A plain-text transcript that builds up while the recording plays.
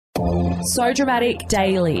So Dramatic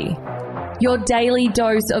Daily. Your daily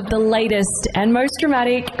dose of the latest and most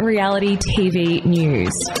dramatic reality TV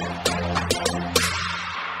news.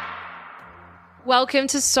 Welcome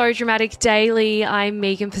to So Dramatic Daily. I'm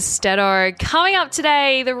Megan Pistetto. Coming up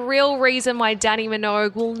today, the real reason why Dannii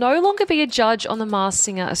Minogue will no longer be a judge on The Masked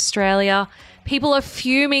Singer Australia. People are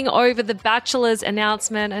fuming over the Bachelor's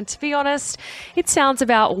announcement, and to be honest, it sounds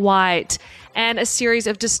about white. And a series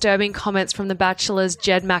of disturbing comments from The Bachelor's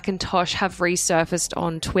Jed McIntosh have resurfaced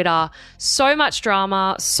on Twitter. So much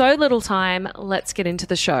drama, so little time. Let's get into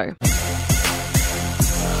the show.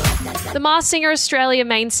 The Masked Singer Australia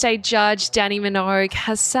mainstay judge Dannii Minogue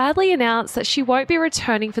has sadly announced that she won't be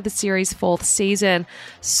returning for the series' 4th season.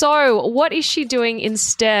 So, what is she doing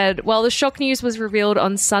instead? Well, the shock news was revealed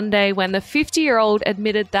on Sunday when the 50-year-old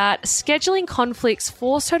admitted that scheduling conflicts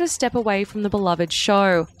forced her to step away from the beloved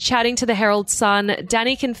show. Chatting to the Herald Sun,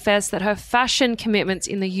 Dannii confessed that her fashion commitments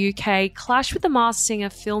in the UK clashed with the Masked Singer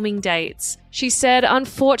filming dates. She said,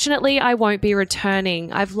 "Unfortunately, I won't be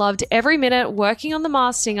returning. I've loved every minute working on The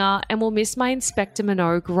Masked Singer and will miss my Inspector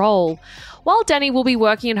Minogue role." While Dannii will be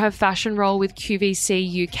working in her fashion role with QVC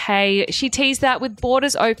UK, she teased that with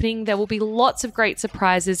borders opening, there will be lots of great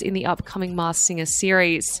surprises in the upcoming Masked Singer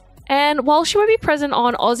series. And while she won't be present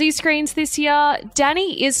on Aussie screens this year,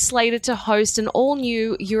 Dannii is slated to host an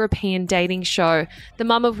all-new European dating show. The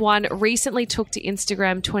mum of one recently took to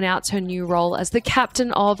Instagram to announce her new role as the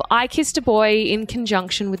captain of I Kissed a Boy in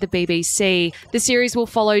conjunction with the BBC. The series will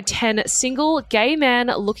follow 10 single gay men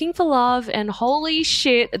looking for love, and holy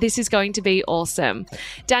shit, this is going to be awesome.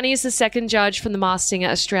 Dannii is the second judge from The Masked Singer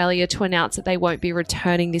Australia to announce that they won't be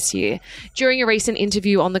returning this year. During a recent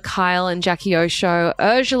interview on the Kyle and Jackie O show,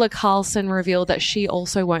 Ursula Carlson revealed that she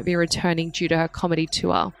also won't be returning due to her comedy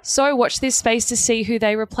tour. So watch this space to see who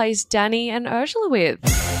they replace Dannii and Ursula with.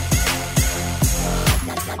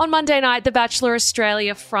 On Monday night, The Bachelor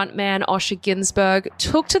Australia frontman Osher Günsberg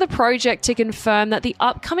took to the project to confirm that the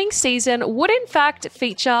upcoming season would in fact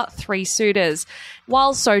feature 3 suitors.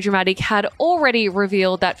 While So Dramatic had already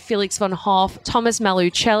revealed that Felix von Hoff, Thomas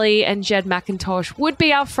Malucelli and Jed McIntosh would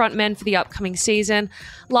be our frontmen for the upcoming season,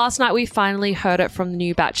 last night we finally heard it from the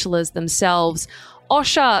new Bachelors themselves.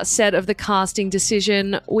 Osher said of the casting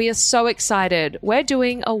decision, "We are so excited. We're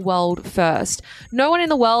doing a world first. No one in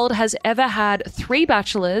the world has ever had 3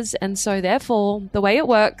 bachelors, and so therefore, the way it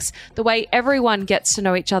works, the way everyone gets to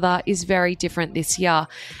know each other is very different this year,"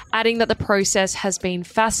 adding that the process has been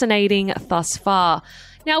fascinating thus far.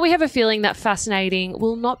 Now, we have a feeling that fascinating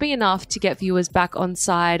will not be enough to get viewers back on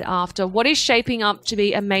side after what is shaping up to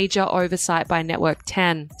be a major oversight by Network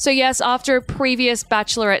 10. So yes, after a previous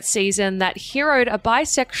Bachelorette season that heroed a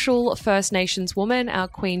bisexual First Nations woman, our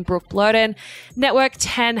Queen Brooke Blurton, Network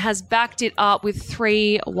 10 has backed it up with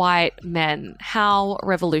 3 white men. How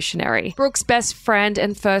revolutionary. Brooke's best friend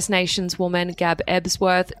and First Nations woman, Gab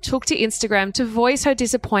Ebsworth, took to Instagram to voice her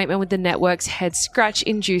disappointment with the network's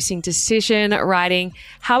head-scratch-inducing decision, writing,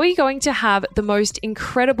 "How are you going to have the most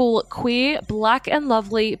incredible queer, black and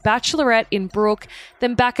lovely bachelorette in Brooke,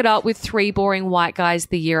 then back it up with 3 boring white guys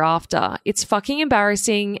the year after? It's fucking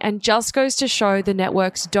embarrassing and just goes to show the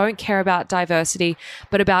networks don't care about diversity,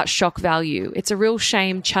 but about shock value. It's a real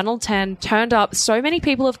shame Channel 10 turned up so many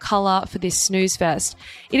people of colour for this snooze fest."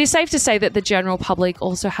 It is safe to say that the general public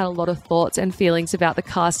also had a lot of thoughts and feelings about the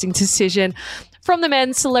casting decision, from the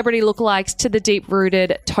men's celebrity lookalikes to the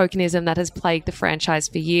deep-rooted tokenism that has plagued the franchise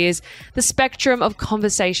for years. The spectrum of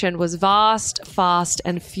conversation was vast, fast,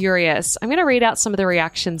 and furious. I'm going to read out some of the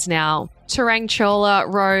reactions now. Tarang Chola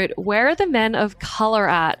wrote, "Where are the men of colour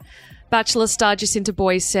at?" Bachelor star Jacinta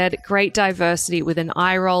Boyce said, "Great diversity," with an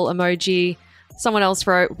eye roll emoji. Someone else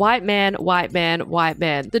wrote, "White man, white man, white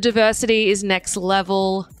man. The diversity is next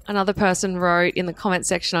level." Another person wrote in the comment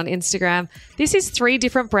section on Instagram, "This is 3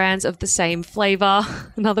 different brands of the same flavour."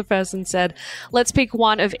 Another person said, "Let's pick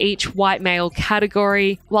one of each white male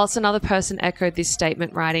category." Whilst another person echoed this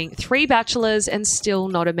statement, writing, "3 bachelors and still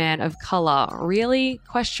not a man of colour. Really?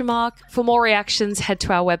 Question mark. For more reactions, head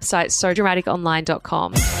to our website,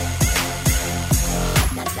 sodramaticonline.com.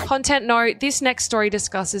 Content note, this next story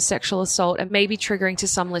discusses sexual assault and may be triggering to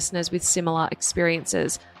some listeners with similar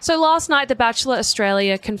experiences. So last night, The Bachelor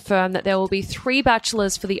Australia confirmed that there will be 3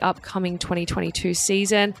 bachelors for the upcoming 2022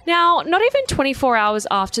 season. Now, not even 24 hours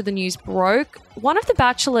after the news broke, one of the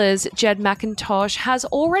bachelors, Jed McIntosh, has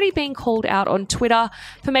already been called out on Twitter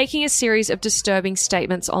for making a series of disturbing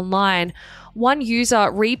statements online. One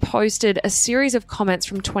user reposted a series of comments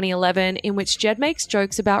from 2011 in which Jed makes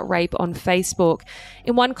jokes about rape on Facebook.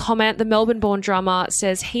 In one comment, the Melbourne-born drummer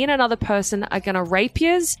says he and another person are going to rape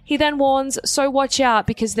yous. He then warns, "So watch out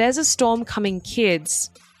because there's a storm coming, kids."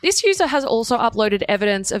 This user has also uploaded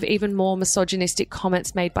evidence of even more misogynistic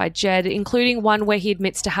comments made by Jed, including one where he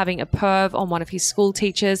admits to having a perv on one of his school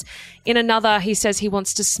teachers. In another, he says he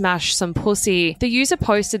wants to smash some pussy. The user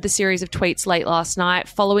posted the series of tweets late last night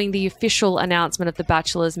following the official announcement of The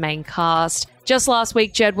Bachelor's main cast. Just last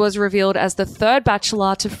week, Jed was revealed as the third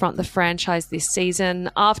Bachelor to front the franchise this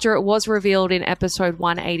season, after it was revealed in episode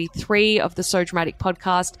 183 of the So Dramatic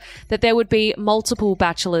podcast that there would be multiple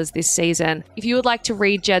Bachelors this season. If you would like to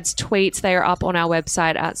read Jed's tweets, they are up on our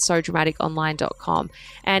website at sodramaticonline.com.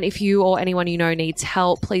 And if you or anyone you know needs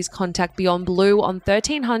help, please contact Beyond Blue on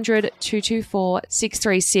 1300 224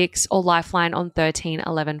 636 or Lifeline on 13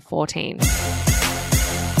 11 14.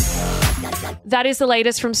 That is the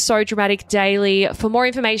latest from So Dramatic Daily. For more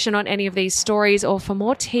information on any of these stories or for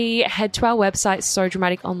more tea, head to our website,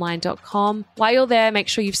 sodramaticonline.com. While you're there, make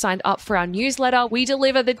sure you've signed up for our newsletter. We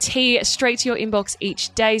deliver the tea straight to your inbox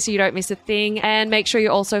each day so you don't miss a thing. And make sure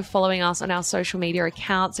you're also following us on our social media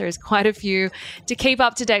accounts. There is quite a few to keep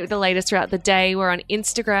up to date with the latest throughout the day. We're on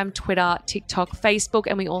Instagram, Twitter, TikTok, Facebook,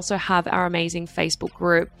 and we also have our amazing Facebook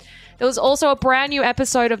group. There was also a brand new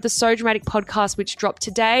episode of the So Dramatic podcast, which dropped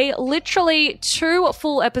today. Literally 2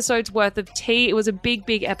 full episodes worth of tea. It was a big,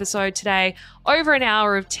 big episode today. Over an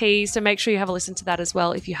hour of tea. So make sure you have a listen to that as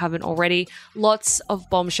well if you haven't already. Lots of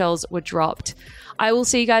bombshells were dropped. I will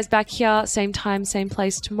see you guys back here, same time, same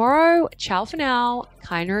place tomorrow. Ciao for now.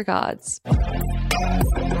 Kind regards.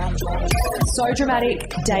 So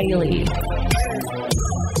Dramatic Daily.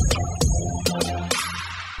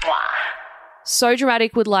 So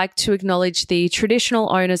Dramatic would like to acknowledge the traditional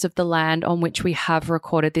owners of the land on which we have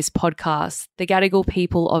recorded this podcast, the Gadigal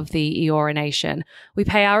people of the Eora Nation. We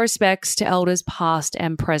pay our respects to elders past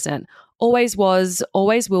and present. Always was,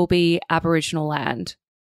 always will be Aboriginal land.